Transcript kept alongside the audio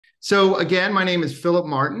So again, my name is Philip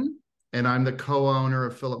Martin, and I'm the co-owner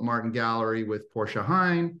of Philip Martin Gallery with Portia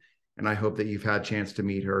Hine. And I hope that you've had a chance to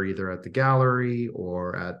meet her either at the gallery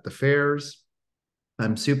or at the fairs.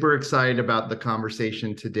 I'm super excited about the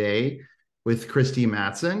conversation today with Christy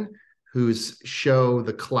Matson, whose show,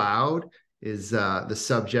 The Cloud, is the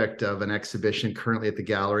subject of an exhibition currently at the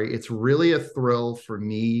gallery. It's really a thrill for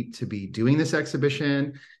me to be doing this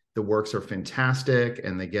exhibition. The works are fantastic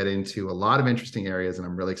and they get into a lot of interesting areas, and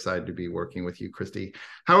I'm really excited to be working with you, Christy.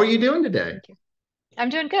 How are you doing today? Thank you. I'm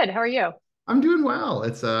doing good. How are you? I'm doing well.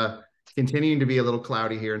 It's continuing to be a little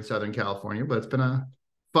cloudy here in Southern California, but it's been a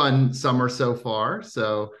fun summer so far.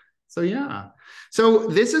 So yeah. So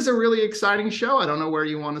this is a really exciting show. I don't know where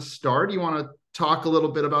you want to start. You want to talk a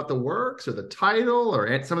little bit about the works or the title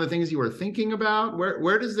or some of the things you were thinking about?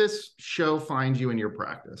 Where does this show find you in your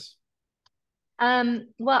practice?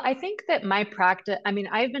 Well, I think that my practice, I mean,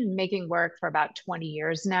 I've been making work for about 20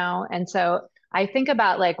 years now. And so I think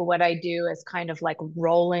about like what I do as kind of like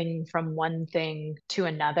rolling from one thing to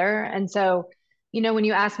another. And so, when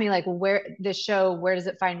you ask me like where this show, where does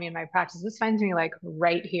it find me in my practice? This finds me like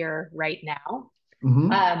right here, right now.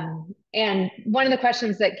 Mm-hmm. And one of the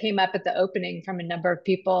questions that came up at the opening from a number of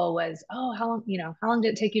people was, oh, how long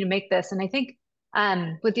did it take you to make this? And I think,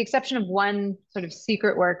 with the exception of one sort of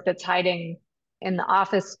secret work that's hiding in the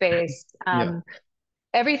office space, Yeah.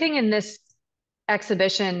 everything in this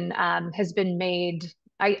exhibition has been made,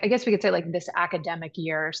 I guess we could say like this academic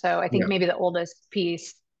year. So I think Yeah. maybe the oldest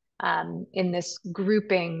piece in this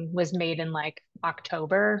grouping was made in like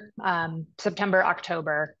September,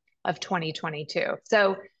 October of 2022.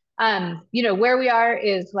 So, where we are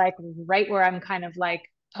is like right where I'm kind of like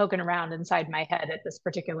poking around inside my head at this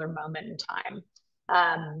particular moment in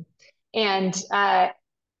time. And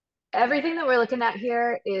everything that we're looking at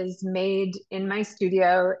here is made in my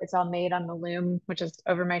studio. It's all made on the loom, which is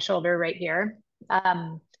over my shoulder right here.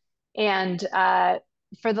 And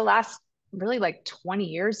for the last really like 20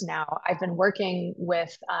 years now, I've been working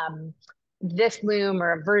with this loom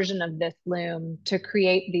or a version of this loom to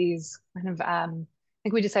create these kind of, I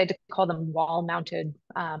think we decided to call them wall mounted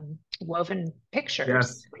woven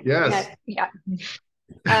pictures. Yes. Yes.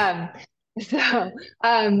 And yeah.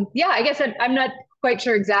 Um, yeah, I guess I'm not quite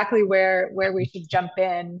sure exactly where we should jump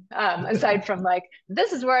in, aside from like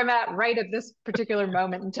this is where I'm at right at this particular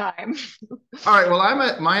moment in time. All right. Well,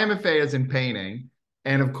 my MFA is in painting,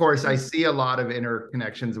 and of course, I see a lot of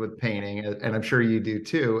interconnections with painting, and I'm sure you do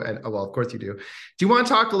too. And well, of course you do. Do you want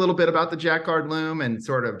to talk a little bit about the Jacquard loom and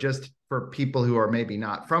sort of just for people who are maybe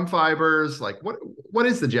not from fibers, like what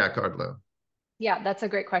is the Jacquard loom? Yeah, that's a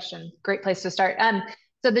great question. Great place to start.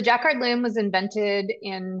 So the jacquard loom was invented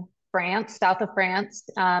in France, south of France,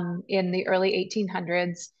 in the early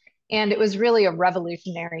 1800s. And it was really a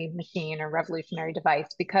revolutionary machine or revolutionary device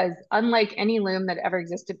because unlike any loom that ever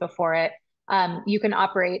existed before it, you can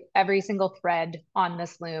operate every single thread on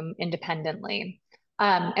this loom independently.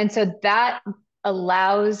 And so that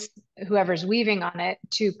allows whoever's weaving on it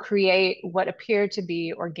to create what appear to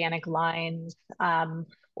be organic lines,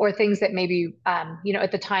 or things that maybe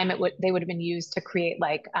at the time they would have been used to create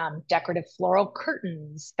like decorative floral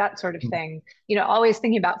curtains, that sort of thing. Always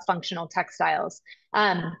thinking about functional textiles.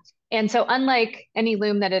 And so unlike any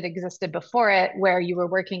loom that had existed before it, where you were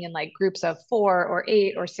working in like groups of 4 or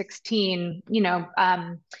 8 or 16,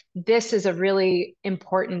 this is a really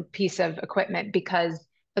important piece of equipment because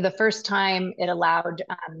for the first time, it allowed,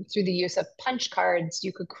 through the use of punch cards,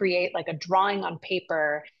 you could create like a drawing on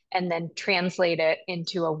paper and then translate it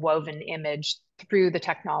into a woven image through the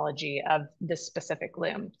technology of this specific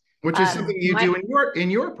loom. Which is something you do My in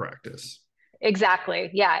your practice. Exactly,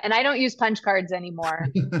 yeah, and I don't use punch cards anymore.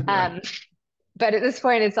 Right. Um, but at this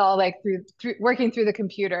point, it's all like through working through the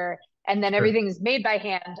computer, and then Sure. everything is made by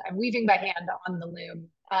hand. I'm weaving by hand on the loom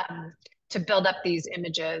to build up these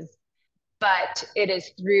images, but it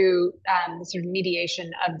is through the sort of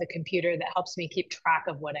mediation of the computer that helps me keep track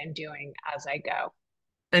of what I'm doing as I go.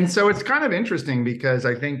 And so it's kind of interesting because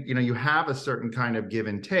I think, you have a certain kind of give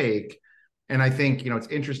and take. And I think, it's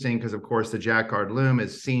interesting because, of course, the Jacquard loom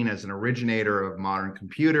is seen as an originator of modern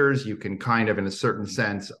computers. You can kind of, in a certain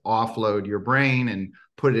sense, offload your brain and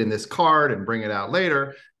put it in this card and bring it out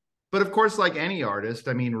later. But of course, like any artist,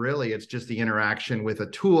 I mean, really, it's just the interaction with a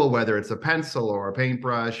tool, whether it's a pencil or a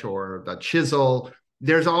paintbrush or a chisel.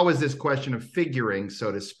 There's always this question of figuring,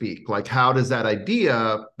 so to speak. Like, how does that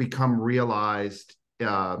idea become realized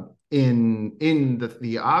in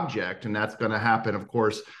the object? And that's going to happen, of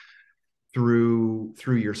course, through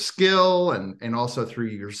your skill and also through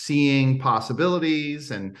your seeing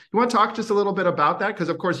possibilities. And you want to talk just a little bit about that, because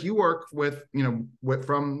of course you work with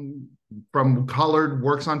from from colored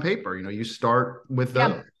works on paper. You start with those.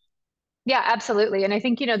 Yeah. Yeah, absolutely. And I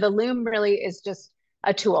think, the loom really is just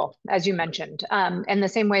a tool, as you mentioned. And the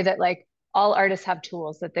same way that like all artists have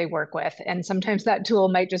tools that they work with. And sometimes that tool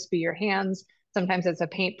might just be your hands. Sometimes it's a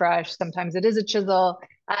paintbrush. Sometimes it is a chisel.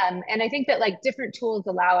 And I think that like different tools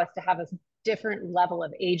allow us to have a different level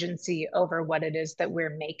of agency over what it is that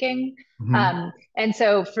we're making. Mhm. And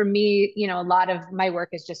so for me, a lot of my work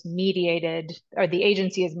is just mediated, or the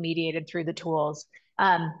agency is mediated through the tools.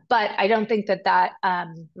 But I don't think that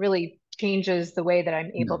really changes the way that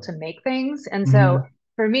I'm able No. to make things. And so Mhm.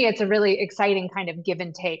 for me, it's a really exciting kind of give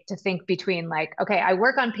and take to think between like, okay, I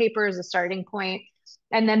work on paper as a starting point,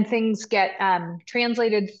 and then things get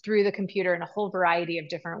translated through the computer in a whole variety of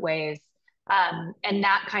different ways. And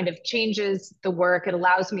that kind of changes the work. It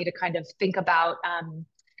allows me to kind of think about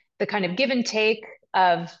the kind of give and take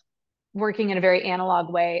of working in a very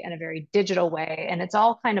analog way and a very digital way. And it's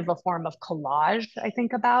all kind of a form of collage, I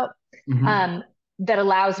think about, Mhm. um, that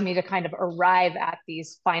allows me to kind of arrive at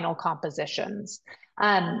these final compositions.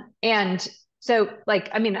 And so, like,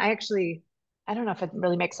 I mean, I don't know if it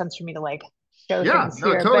really makes sense for me to like show Yeah, things no,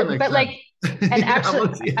 it here, totally makes but like, sense. and Yeah, actually,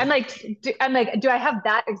 yeah. I'm like, do I have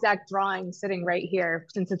that exact drawing sitting right here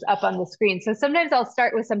since it's up on the screen? So sometimes I'll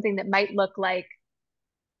start with something that might look like,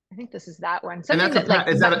 I think this is that one, And something that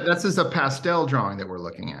like that's just a pastel drawing that we're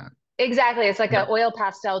looking at. exactly. It's like Yeah. an oil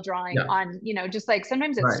pastel drawing Yeah. on, just like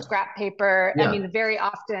sometimes it's Right. scrap paper. I Yeah. mean, very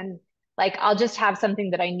often, like I'll just have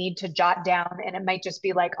something that I need to jot down, and it might just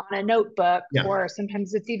be like on a notebook, Yeah. or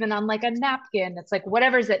sometimes it's even on like a napkin. It's like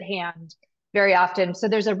whatever's at hand very often. So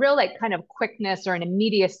there's a real like kind of quickness or an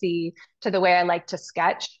immediacy to the way I like to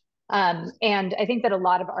sketch. And I think that a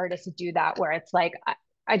lot of artists do that where it's like,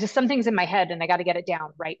 I just, something's in my head and I got to get it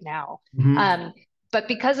down right now. Mhm. Um, but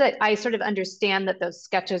because I sort of understand that those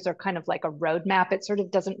sketches are kind of like a roadmap, it sort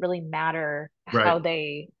of doesn't really matter Right.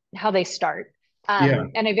 how they start. Yeah.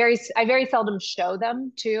 And I very seldom show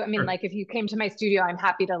them too. I mean, Sure. like if you came to my studio, I'm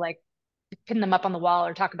happy to like pin them up on the wall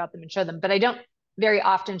or talk about them and show them, but I don't very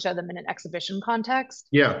often show them in an exhibition context.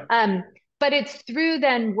 Yeah. Um, but it's through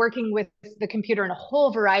then working with the computer in a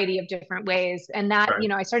whole variety of different ways. And that,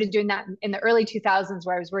 Right. I started doing that in the early 2000s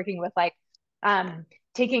where I was working with like um,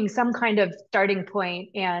 taking some kind of starting point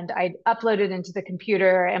and I'd upload it into the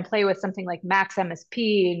computer and play with something like Max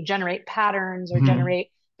MSP and generate patterns or Mhm. generate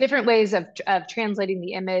different ways of translating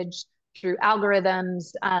the image through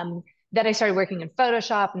algorithms. Then I started working in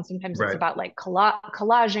Photoshop, and sometimes it's Right. about like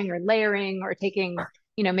collaging or layering or taking,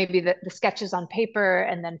 maybe the sketches on paper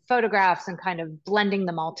and then photographs and kind of blending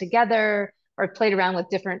them all together, or played around with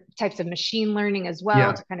different types of machine learning as well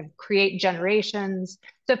Yeah. to kind of create generations.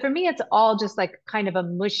 So for me, it's all just like kind of a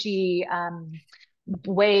mushy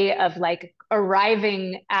way of like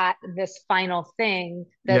arriving at this final thing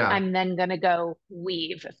that Yeah. I'm then going to go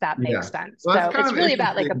weave, if that Yeah. makes sense. Well, that's So kind it's of really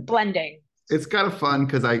about like a interesting. blending. It's kind of fun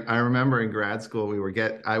because I remember in grad school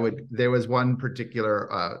there was one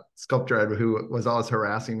particular sculptor who was always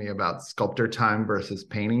harassing me about sculptor time versus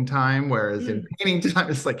painting time, whereas in Mm, painting time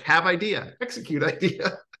it's like have idea, execute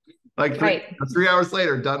idea. Like right. 3 hours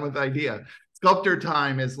later, done with idea. Sculptor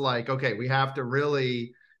time is like, okay, we have to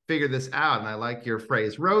really figure this out. And I like your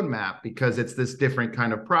phrase roadmap because it's this different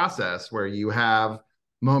kind of process where you have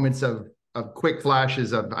moments of quick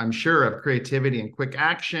flashes of, I'm sure, of creativity and quick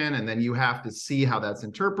action. And then you have to see how that's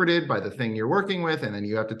interpreted by the thing you're working with. And then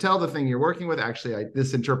you have to tell the thing you're working with, actually,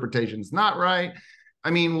 this interpretation is not right.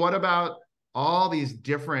 I mean, what about all these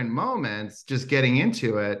different moments just getting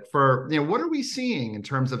into it for, what are we seeing in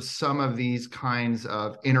terms of some of these kinds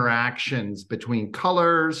of interactions between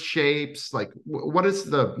colors, shapes, like what is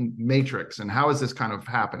the matrix and how is this kind of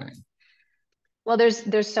happening? Well,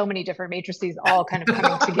 there's so many different matrices all kind of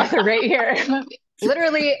coming together right here,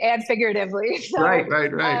 literally and figuratively. So, Right,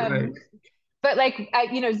 right, right, right. um, but like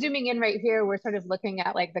zooming in right here, we're sort of looking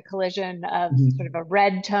at like the collision of sort of Mhm. a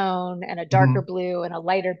red tone and a darker Mhm. blue and a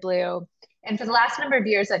lighter blue. And for the last number of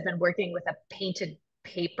years, I've been working with a painted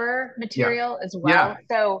paper Yeah, material as yeah.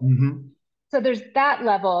 well. So there's that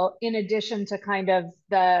level in addition to kind of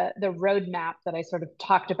the roadmap that I sort of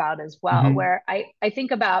talked about as well, Mhm. where I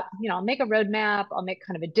think about, I'll make a roadmap, I'll make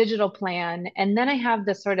kind of a digital plan, and then I have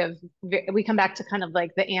this sort of, we come back to kind of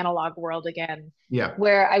like the analog world again, Yeah.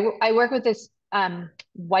 where I work with this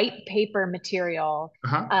white paper material,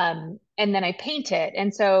 Uh-huh. and then I paint it.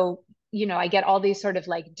 And so, I get all these sort of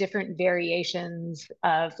like different variations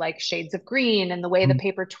of like shades of green and the way the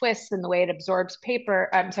paper twists and the way it absorbs paper,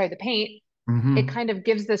 I'm sorry, the paint. It Mhm. kind of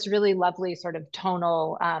gives this really lovely sort of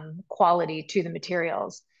tonal quality to the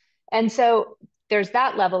materials. And so there's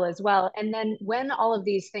that level as well. And then when all of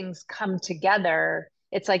these things come together,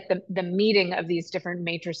 it's like the meeting of these different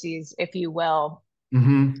matrices, if you will.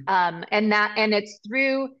 Mm-hmm. And it's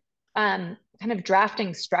through kind of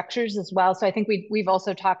drafting structures as well. So I think we've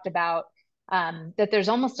also talked about that there's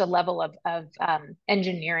almost a level of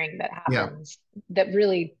engineering that Yeah. happens that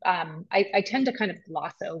really I tend to kind of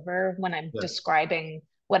gloss over when I'm Yeah. describing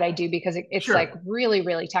what I do, because it's like Sure. really,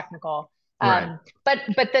 really technical. Right.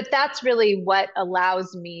 But that's really what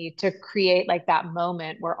allows me to create like that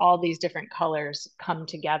moment where all these different colors come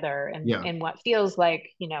together and Yeah. in what feels like,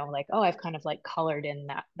 like, oh, I've kind of like colored in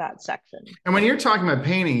that section. And when you're talking about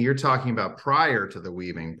painting, you're talking about prior to the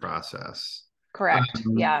weaving process. Correct.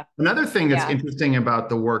 Yeah. Another thing that's Yeah. interesting about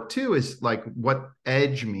the work too is like what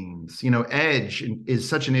edge means. Edge is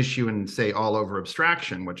such an issue in, say, all over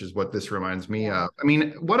abstraction, which is what this reminds me Yeah. of. I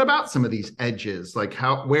mean, what about some of these edges? Like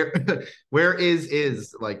where where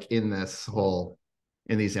is like in this whole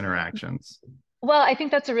in these interactions? Well, I think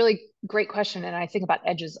that's a really great question. And I think about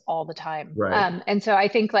edges all the time. Right. And so I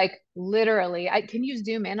think like literally, can you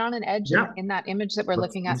zoom in on an edge Yeah. in that image that we're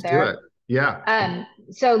looking at Let's do there? it. Yeah.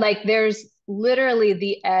 So like there's literally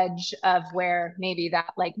the edge of where maybe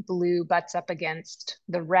that like blue butts up against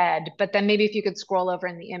the red, but then maybe if you could scroll over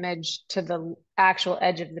in the image to the actual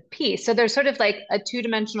edge of the piece. So there's sort of like a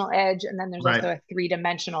two-dimensional edge, and then there's Right. also a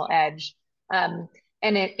three-dimensional edge. And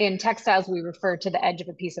in textiles, we refer to the edge of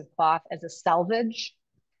a piece of cloth as a selvage.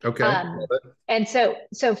 Okay. Um, and so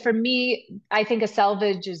for me, I think a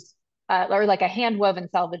selvage is, or like a hand woven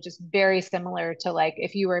selvage is very similar to like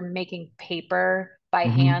if you were making paper by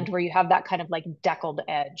Mm-hmm. hand, where you have that kind of like deckled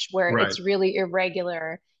edge, where Right. it's really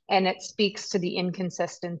irregular and it speaks to the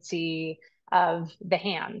inconsistency of the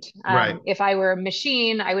hand. Right. If I were a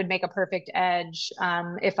machine, I would make a perfect edge.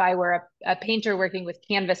 If I were a painter working with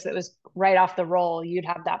canvas that was right off the roll, you'd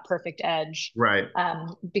have that perfect edge, Right.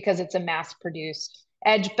 because it's a mass produced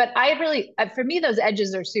edge. But I really, for me, those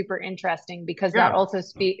edges are super interesting because that Yeah. also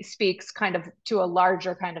speaks kind of to a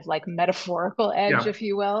larger kind of like metaphorical edge, Yeah. if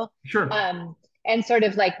you will. Sure. And sort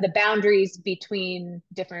of like the boundaries between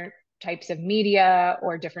different types of media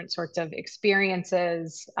or different sorts of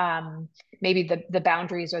experiences. Maybe the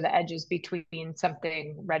boundaries or the edges between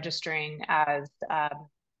something registering as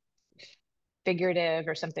figurative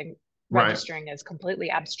or something Right. registering as completely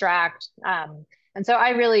abstract. And so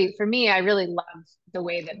for me, I really love the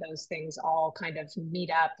way that those things all kind of meet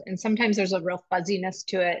up. And sometimes there's a real fuzziness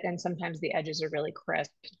to it, and sometimes the edges are really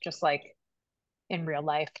crisp, just like in real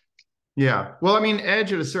life. Yeah. Well, I mean,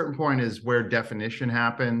 edge at a certain point is where definition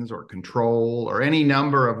happens or control or any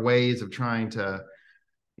number of ways of trying to.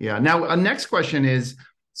 Yeah. Now, a next question is,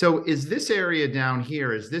 so is this area down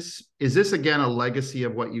here, is this again a legacy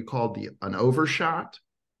of what you called an overshot?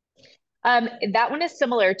 That one is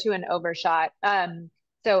similar to an overshot.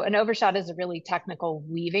 So an overshot is a really technical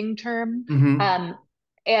weaving term. Mm-hmm.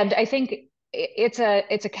 And I think it's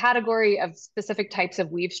a category of specific types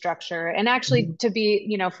of weave structure. And actually, to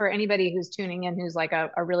be, for anybody who's tuning in who's like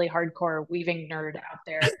a really hardcore weaving nerd out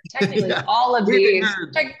there, technically Yeah. all of Weaving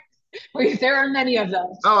these, there are many of them.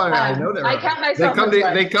 Oh, I know there I are. count myself as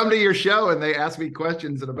one. They come to your show and they ask me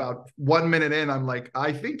questions, and about 1 minute in, I'm like,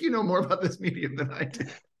 I think you know more about this medium than I do.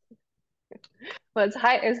 Well, it's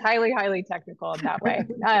highly, highly technical in that way.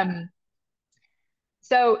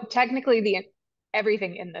 So technically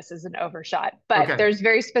everything in this is an overshot, but Okay. there's a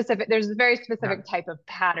very specific type of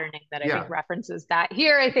patterning that I think references that.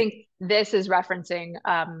 Here, I think this is referencing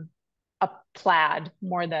a plaid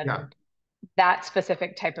more than that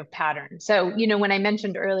specific type of pattern. So, when I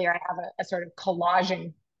mentioned earlier, I have a sort of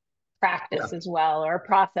collaging practice as well, or a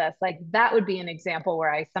process, like that would be an example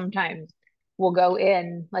where I sometimes will go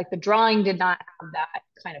in, like the drawing did not have that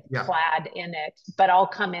kind of plaid in it, but I'll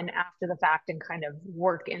come in after the fact and kind of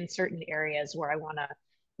work in certain areas where I want to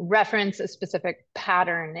reference a specific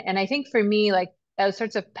pattern. And I think for me, like those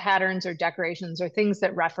sorts of patterns or decorations or things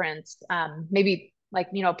that reference maybe like,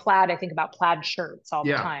 plaid, I think about plaid shirts all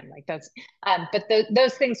the time, like those, but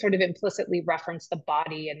those things sort of implicitly reference the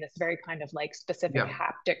body in this very kind of like specific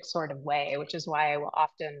haptic sort of way, which is why I will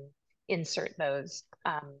often insert those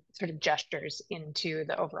sort of gestures into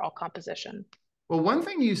the overall composition. Well, one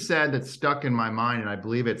thing you said that stuck in my mind, and I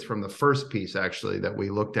believe it's from the first piece actually that we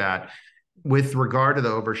looked at with regard to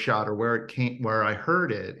the overshot, or where I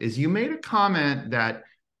heard it, is you made a comment that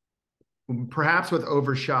perhaps with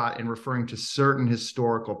overshot in referring to certain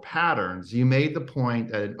historical patterns, you made the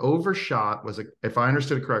point that an overshot was, if I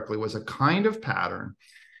understood it correctly, was a kind of pattern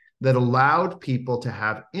that allowed people to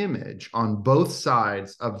have image on both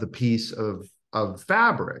sides of the piece of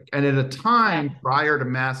fabric. And at a time prior to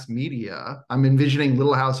mass media, I'm envisioning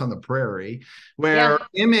Little House on the Prairie, where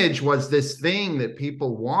image was this thing that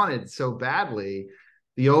people wanted so badly.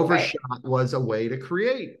 The Right. overshot was a way to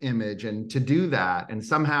create image and to do that. And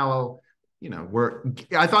somehow,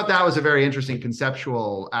 I thought that was a very interesting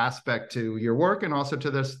conceptual aspect to your work, and also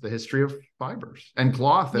to the history of fibers and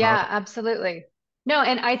cloth in our. Yeah, absolutely. No,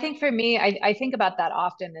 and I think for me, I think about that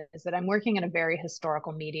often, is that I'm working in a very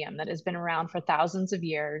historical medium that has been around for thousands of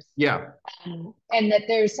years. Yeah. And that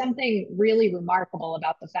there's something really remarkable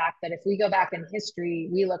about the fact that if we go back in history,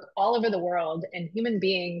 we look all over the world, and human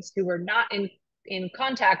beings who were not in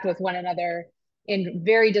contact with one another in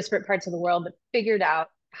very disparate parts of the world, but figured out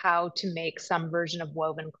how to make some version of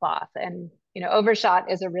woven cloth. And,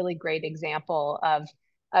 overshot is a really great example of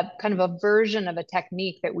a kind of a version of a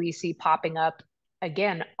technique that we see popping up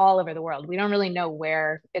again all over the world. We don't really know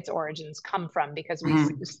where its origins come from, because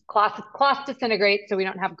cloth disintegrates, so we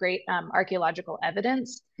don't have great archaeological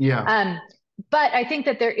evidence. Yeah. But I think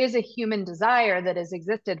that there is a human desire that has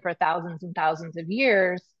existed for thousands and thousands of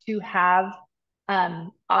years to have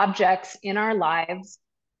objects in our lives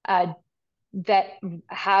that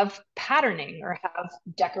have patterning or have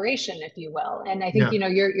decoration, if you will. And I think, Yeah.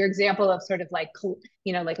 your example of sort of like,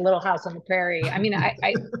 like Little House on the Prairie. I mean, I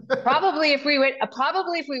probably if we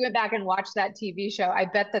went back and watched that TV show, I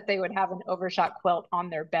bet that they would have an overshot quilt on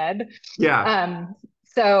their bed. Yeah.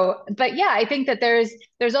 So, but yeah, I think that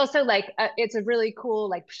there's also like, it's a really cool,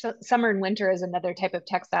 like summer and winter is another type of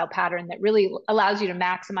textile pattern that really allows you to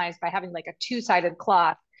maximize by having like a two-sided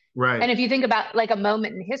cloth. Right. And if you think about like a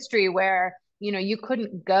moment in history where, you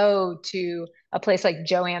couldn't go to a place like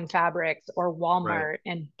Joann Fabrics or Right. Walmart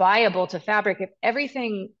and buy a bolt of fabric, if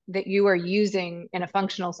everything that you were using in a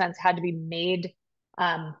functional sense had to be made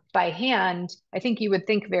by hand, I think you would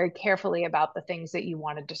think very carefully about the things that you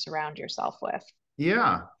wanted to surround yourself with.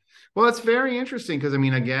 Yeah. Well, it's very interesting because, I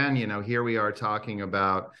mean, again, here we are talking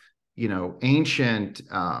about, ancient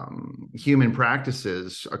human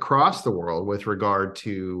practices across the world with regard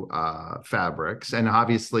to fabrics. And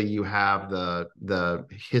obviously you have the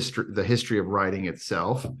history of writing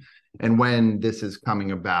itself and when this is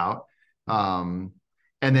coming about. And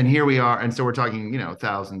then here we are. And so we're talking,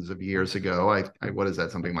 thousands of years ago. What is that?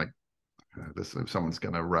 Something like this, if someone's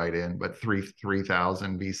going to write in, but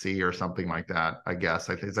 3000 BC or something like that, I guess.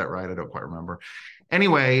 Is that right? I don't quite remember.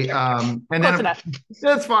 Anyway, and Close then enough.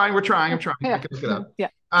 that's fine. I'm trying. I Yeah. can look it up. Yeah.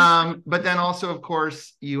 But then also, of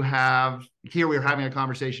course, you have here we're having a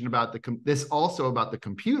conversation about this also about the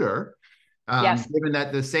computer, Yes. given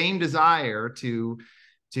that the same desire to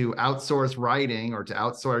outsource writing or to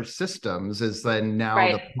outsource systems is then now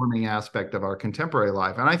the Right. forming aspect of our contemporary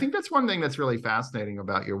life. And I think that's one thing that's really fascinating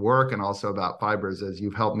about your work and also about fibers, as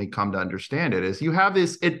you've helped me come to understand it, is you have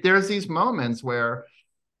there's these moments where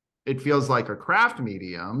it feels like a craft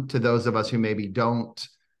medium to those of us who maybe don't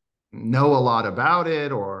know a lot about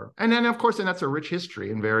it, and then of course, and that's a rich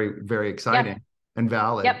history and very, very exciting. Yep. And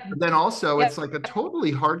valid. Yep. But then also Yep. it's like a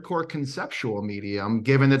totally hardcore conceptual medium,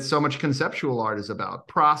 given that so much conceptual art is about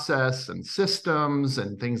process and systems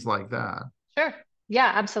and things like that. Sure.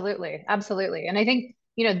 Yeah, absolutely. Absolutely. And I think,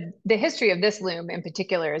 the history of this loom in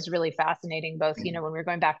particular is really fascinating, both, when we're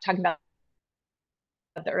going back talking about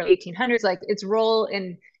the early 1800s, like its role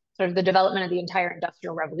in sort of the development of the entire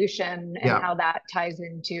industrial revolution and Yeah. how that ties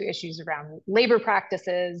into issues around labor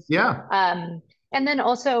practices. Yeah. And then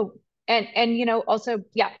also, also,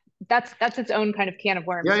 yeah, that's its own kind of can of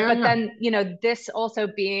worms. Yeah. Yeah. But Yeah. then, this also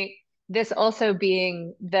being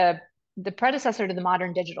the predecessor to the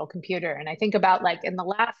modern digital computer. And I think about like in the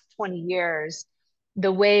last 20 years,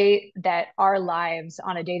 the way that our lives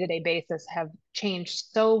on a day-to-day basis have changed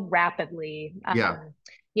so rapidly, Yeah.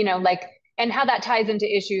 like, and how that ties into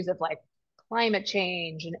issues of like climate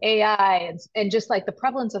change and AI and just like the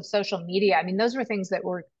prevalence of social media. I mean, those were things that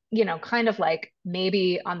were, kind of like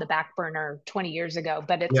maybe on the back burner 20 years ago,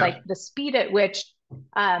 but it's Yeah. like the speed at which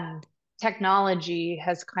technology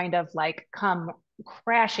has kind of like come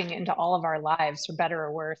crashing into all of our lives, for better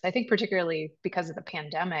or worse. I think particularly because of the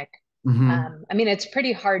pandemic. Mm-hmm. I mean, it's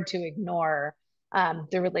pretty hard to ignore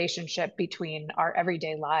the relationship between our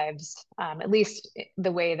everyday lives, at least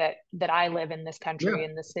the way that I live in this country, Yeah.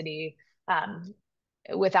 in the city,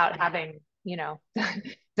 without having,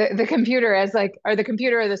 the computer as like, or the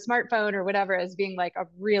computer or the smartphone or whatever, as being like a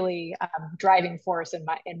really driving force in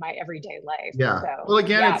my everyday life. Yeah. So Well,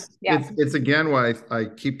 again, yeah, yeah, it's again why I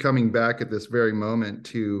keep coming back at this very moment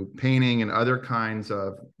to painting and other kinds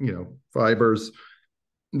of, fibers,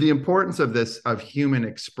 the importance of this, of human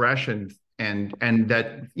expression, and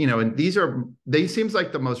that, and they seems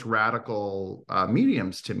like the most radical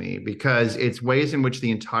mediums to me, because it's ways in which the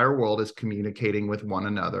entire world is communicating with one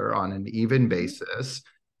another on an even basis.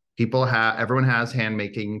 everyone has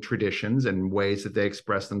handmaking traditions and ways that they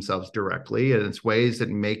express themselves directly, and it's ways that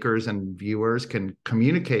makers and viewers can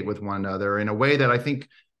communicate with one another in a way that I think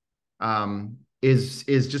is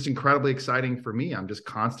just incredibly exciting for me. I'm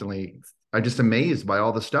just amazed by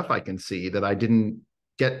all the stuff I can see that I didn't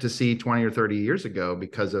get to see 20 or 30 years ago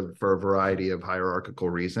for a variety of hierarchical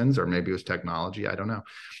reasons, or maybe it was technology. I don't know.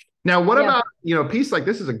 Now, what about, a piece like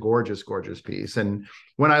this is a gorgeous, gorgeous piece. And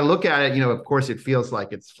when I look at it, of course, it feels like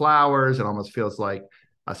it's flowers. It almost feels like,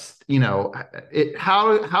 how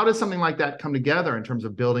does something like that come together in terms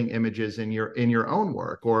of building images in your own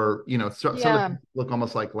work? Or, some of them look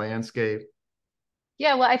almost like landscape.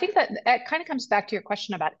 Yeah, well, I think that it kind of comes back to your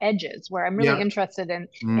question about edges, where I'm really interested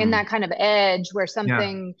in that kind of edge where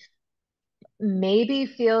something maybe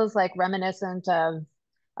feels like reminiscent of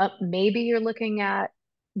maybe you're looking at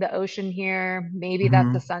the ocean here, maybe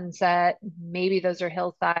that's a sunset, maybe those are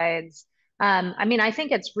hillsides. I mean, I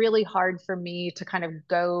think it's really hard for me to kind of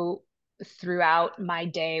go throughout my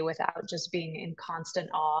day without just being in constant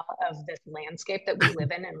awe of this landscape that we live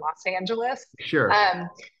in Los Angeles. Sure.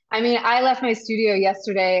 I mean, I left my studio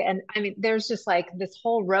yesterday, and I mean, there's just like this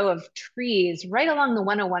whole row of trees right along the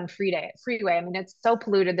 101 freeway. I mean, it's so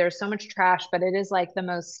polluted. There's so much trash, but it is like the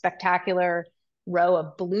most spectacular row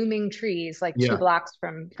of blooming trees, like 2 blocks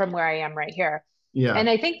from where I am right here. Yeah. And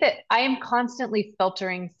I think that I am constantly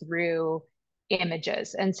filtering through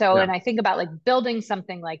images. And so when I think about like building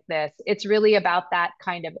something like this, it's really about that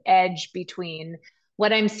kind of edge between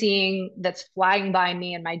what I'm seeing that's flying by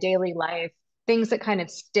me in my daily life, things that kind of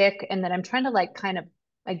stick, and then I'm trying to like kind of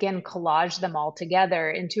again collage them all together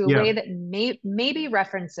into a way that maybe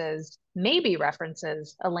references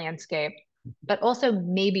a landscape, but also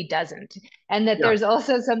maybe doesn't, and that there's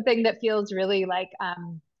also something that feels really like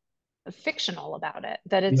fictional about it,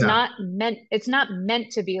 that it's not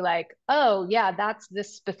meant to be like, oh yeah, that's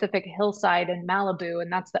this specific hillside in Malibu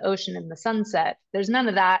and that's the ocean and the sunset. There's none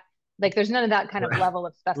of that, like there's none of that kind of level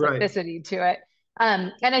of specificity to it.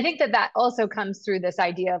 And I think that also comes through this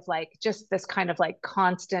idea of like just this kind of like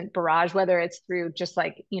constant barrage, whether it's through just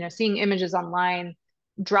like, seeing images online,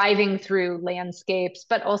 driving through landscapes,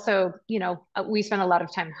 but also, we spend a lot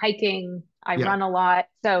of time hiking. I run a lot.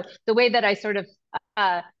 So the way that I sort of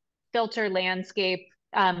filter landscape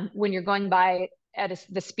when you're going by at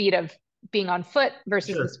the speed of being on foot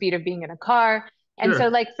versus the speed of being in a car. And so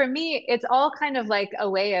like for me, it's all kind of like a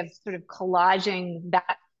way of sort of collaging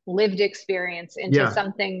that lived experience into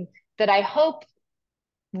something that I hope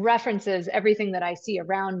references everything that I see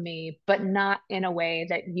around me, but not in a way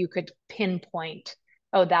that you could pinpoint,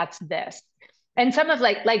 oh, that's this. And some of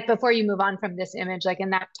like before you move on from this image, like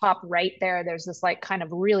in that top right there's this like kind of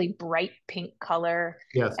really bright pink color.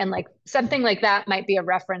 Yes. And like something like that might be a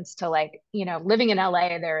reference to like, living in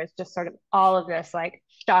LA, there is just sort of all of this like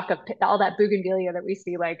stock of all that bougainvillea that we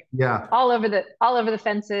see like all over the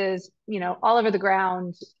fences, all over the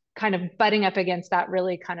ground, kind of butting up against that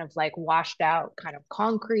really kind of like washed out kind of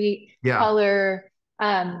concrete color.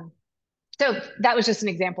 So that was just an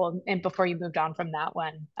example, and before you moved on from that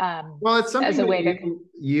one. Well, it's something as a way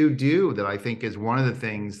you do that I think is one of the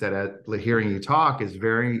things that hearing you talk is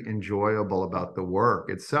very enjoyable about the work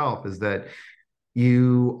itself, is that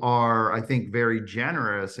you are, I think, very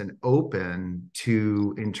generous and open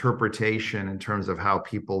to interpretation in terms of how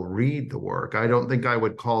people read the work. I don't think I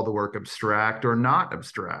would call the work abstract or not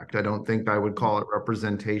abstract. I don't think I would call it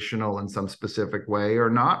representational in some specific way or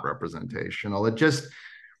not representational.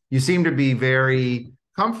 You seem to be very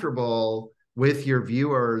comfortable with your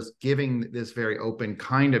viewers giving this very open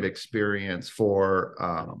kind of experience for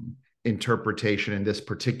interpretation in this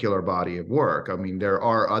particular body of work. I mean, there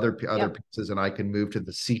are other pieces, and I can move to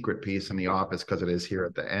the secret piece in the office because it is here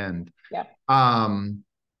at the end. Yeah.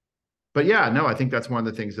 But yeah, no, I think that's one of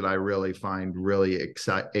the things that I really find really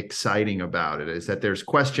exciting about it, is that there's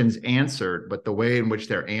questions answered, but the way in which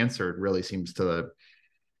they're answered really seems to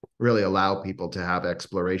really allow people to have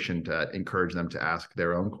exploration, to encourage them to ask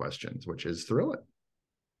their own questions, which is thrilling.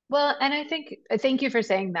 Well, and I think, thank you for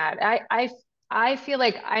saying that. I feel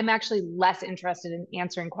like I'm actually less interested in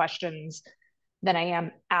answering questions than I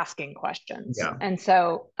am asking questions. Yeah. And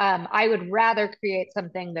so I would rather create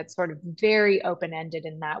something that's sort of very open-ended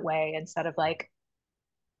in that way, instead of like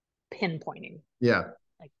pinpointing. Yeah.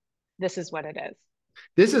 Like, this is what it is.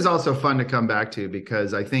 This is also fun to come back to,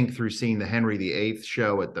 because I think through seeing the Henry VIII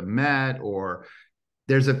show at the Met, or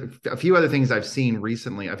there's a few other things I've seen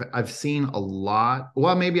recently. I've seen a lot,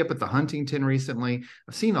 well, maybe up at the Huntington recently.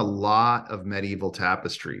 I've seen a lot of medieval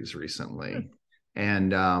tapestries recently.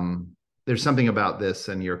 And there's something about this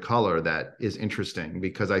and your color that is interesting,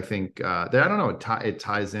 because I think that, I don't know, it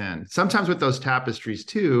ties in. Sometimes with those tapestries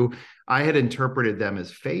too, I had interpreted them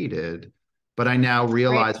as faded, but I now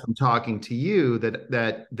realize from talking to you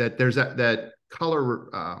that there's that color.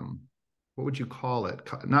 What would you call it?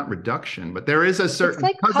 Not reduction, but there is a certain, it's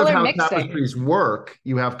like because of color how mixing. tapestries work.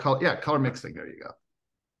 You have color, yeah, color mixing. There you go.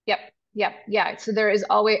 Yep. Yeah. So there is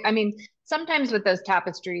always, I mean, sometimes with those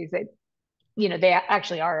tapestries, they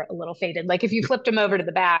actually are a little faded, like if you flipped them over to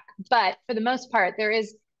the back. But for the most part, there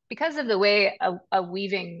is, because of the way a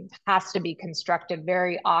weaving has to be constructed,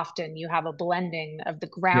 very often you have a blending of the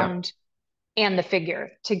Yeah. ground and the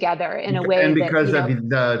figure together in a way And that, because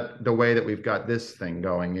of the way that we've got this thing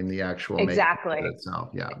going in the actual makeup exactly, itself.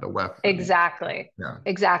 Yeah, the weft. exactly, Yeah.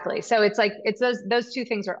 exactly. So it's like, it's those two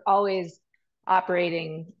things are always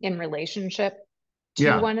operating in relationship to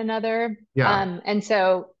Yeah. one another. Yeah. And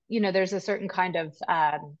so, there's a certain kind of,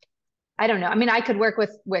 I don't know. I mean, I could work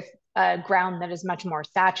with a ground that is much more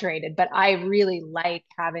saturated, but I really like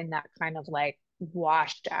having that kind of like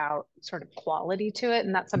washed out sort of quality to it.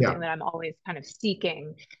 And that's something Yeah. that I'm always kind of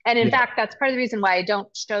seeking. And in Yeah. fact, that's part of the reason why I don't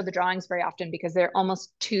show the drawings very often, because they're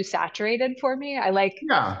almost too saturated for me. I like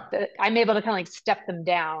Yeah. that I'm able to kind of like step them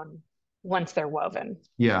down once they're woven.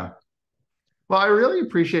 Yeah. Well, I really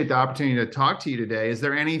appreciate the opportunity to talk to you today. Is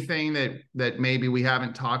there anything that maybe we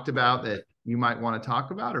haven't talked about that you might want to talk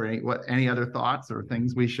about, or any other thoughts or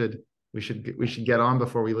things we should get on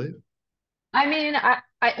before we leave? I mean,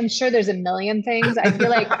 I'm sure there's a million things. I feel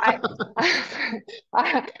like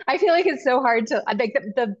I feel like it's so hard to like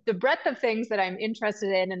the breadth of things that I'm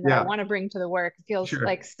interested in and that I Yeah, want to bring to the work feels sure.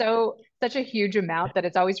 like such a huge amount that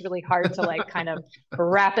it's always really hard to like kind of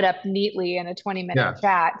wrap it up neatly in a 20-minute Yeah,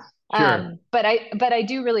 chat. sure. But I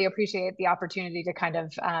do really appreciate the opportunity to kind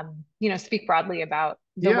of speak broadly about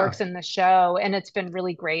the Yeah. works in the show, and it's been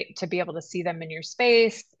really great to be able to see them in your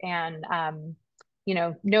space, and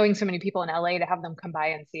knowing so many people in LA, to have them come by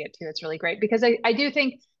and see it too. It's really great, because I do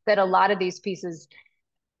think that a lot of these pieces,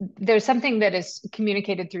 there's something that is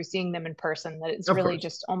communicated through seeing them in person that it's Of really course.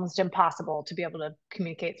 just almost impossible to be able to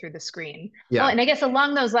communicate through the screen. Oh, Yeah. and I guess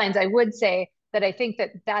along those lines, I would say that I think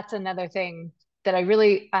that that's another thing that I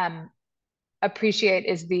really appreciate,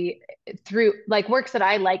 is the through like works that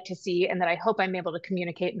I like to see and that I hope I'm able to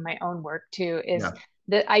communicate in my own work too, is Yeah.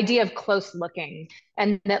 the idea of close looking,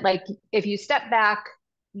 and that like if you step back,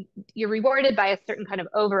 you're rewarded by a certain kind of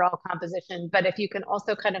overall composition, but if you can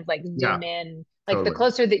also kind of like Yeah. zoom in, like the Totally.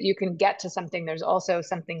 closer that you can get to something, there's also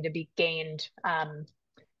something to be gained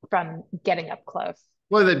from getting up close.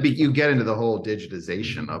 Well, you get into the whole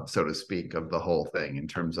digitization of, so to speak, of the whole thing in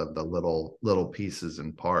terms of the little pieces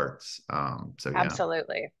and parts. So yeah.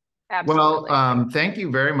 Absolutely. Well, Absolutely. thank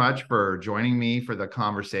you very much for joining me for the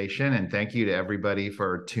conversation, and thank you to everybody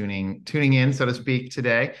for tuning in, so to speak,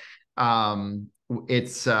 today.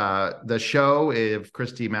 It's the show of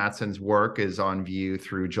Christy Matson's work is on view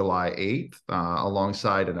through July 8th,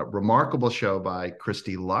 alongside a remarkable show by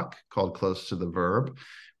Christy Luck called Close to the Verb.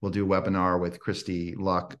 We'll do a webinar with Christy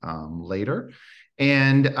Luck later.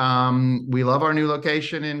 And we love our new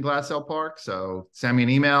location in Glassell Park. So send me an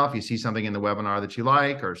email if you see something in the webinar that you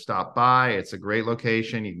like, or stop by. It's a great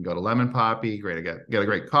location. You can go to Lemon Poppy, great to get a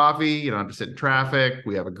great coffee. You don't have to sit in traffic.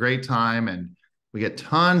 We have a great time, and we get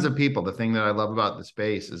tons of people. The thing that I love about the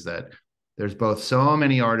space is that there's both so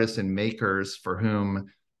many artists and makers for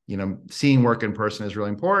whom, seeing work in person is really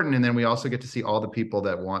important. And then we also get to see all the people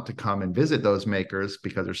that want to come and visit those makers,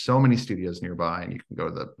 because there's so many studios nearby, and you can go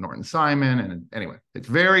to the Norton Simon. And anyway, it's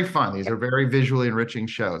very fun. These are very visually enriching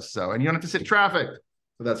shows. So, and you don't have to sit in traffic.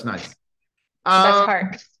 So that's nice. The best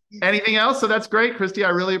part. Anything else? So that's great, Christy. I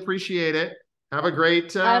really appreciate it. Have a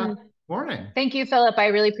great morning. Thank you, Philip. I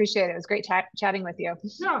really appreciate it. It was great chatting with you.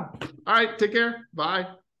 Yeah. All right. Take care. Bye.